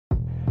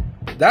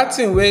Dat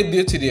thing wey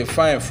Beauty dey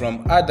find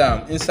from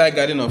Adam inside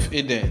Garden of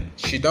Eden,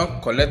 she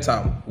don collect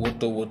am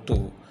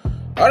woto.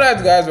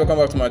 Alright guys, welcome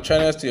back to my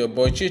channel. To your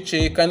boy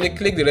Chichi. Kindly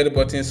click the red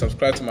button,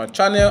 subscribe to my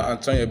channel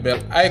and turn your bell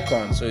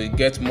icon so you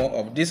get more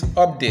of this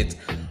update.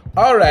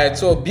 Alright,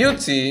 so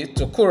Beauty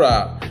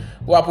Tukura,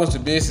 who happens to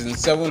be season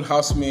 7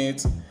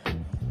 housemate,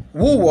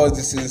 who was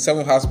the season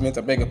 7 housemate,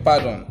 I beg your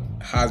pardon,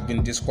 has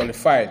been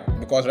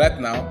disqualified because right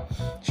now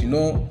she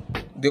no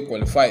dey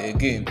qualify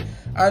again.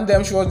 And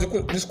she was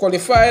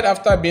disqualified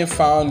after being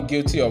found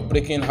guilty of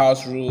breaking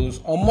house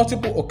rules on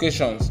multiple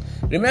occasions.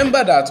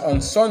 Remember that on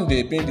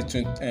Sunday, being the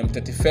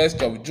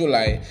 31st of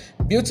July,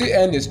 Beauty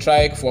ended a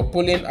strike for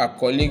pulling her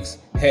colleague's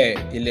hair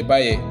in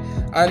Lebaye.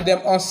 And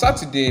on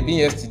Saturday, being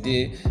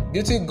yesterday,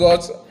 Beauty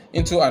got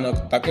into an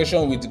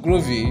altercation with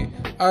Groovy,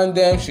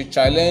 and she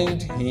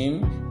challenged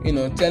him,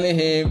 telling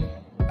him,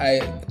 "I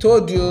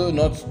told you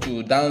not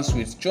to dance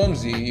with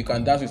Chomzy, you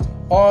can dance with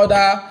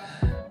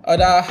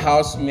other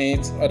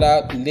housemates,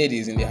 other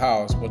ladies in the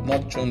house, but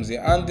not Chomzy."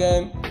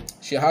 And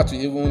she had to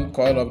even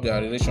call up their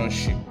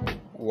relationship.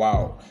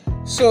 Wow.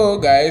 So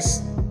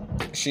guys,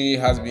 she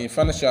has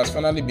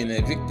finally been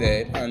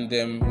evicted, and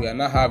we are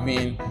now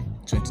having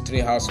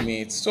 23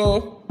 housemates.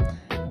 So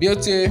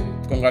Beauty,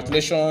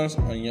 congratulations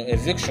on your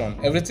eviction.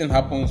 Everything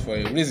happens for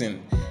a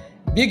reason.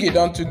 Biggie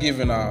don't to give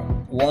a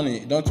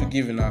warning, don't to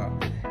give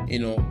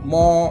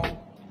more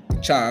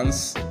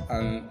chance,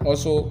 and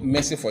also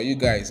mercy for you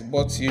guys,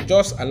 but you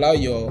just allow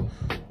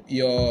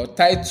your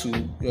title,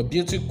 your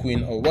beauty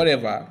queen or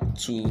whatever,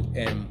 to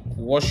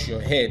wash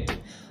your head.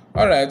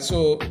 Alright,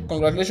 so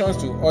congratulations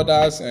to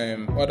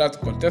other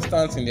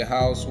contestants in the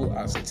house who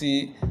are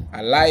still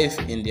alive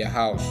in their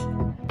house.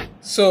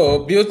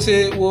 So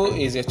Beauty, who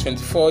is a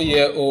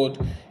 24-year-old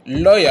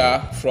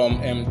lawyer from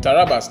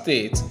Taraba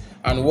State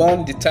and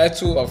won the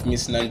title of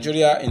Miss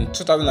Nigeria in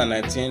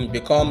 2019,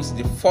 becomes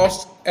the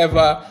first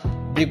ever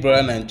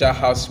BBNaija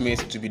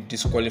housemate to be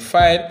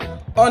disqualified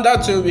under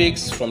 2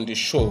 weeks from the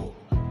show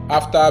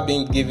after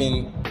being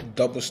given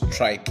double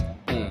strike.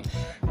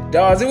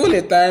 There was even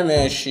a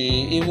time she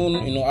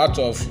even, out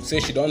of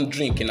say she don't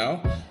drink,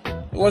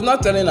 was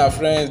not telling her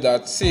friends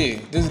that, see,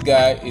 this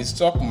guy is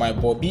talk my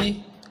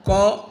bobby,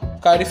 come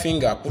carry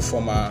finger put for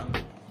my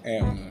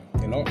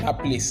that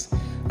place.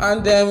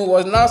 And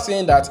was now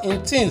saying that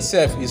in things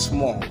self is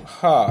small,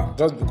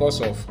 just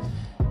because of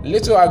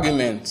little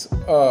argument.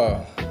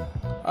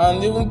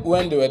 And even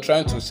when they were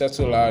trying to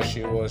settle her,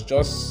 she was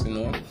just,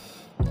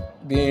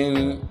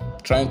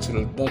 trying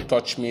to don't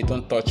touch me.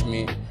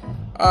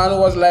 And it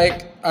was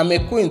like, I'm a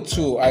queen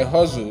too. I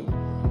hustle,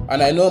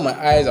 and I know what my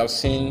eyes have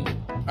seen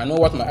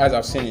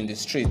in the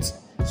streets.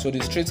 So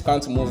the streets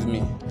can't move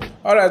me.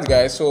 Alright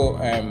guys, so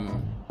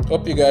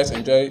hope you guys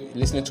enjoy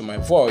listening to my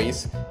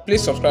voice.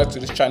 Please subscribe to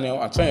this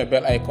channel and turn your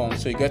bell icon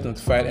so you get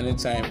notified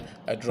anytime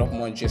I drop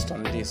more gist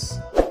on this.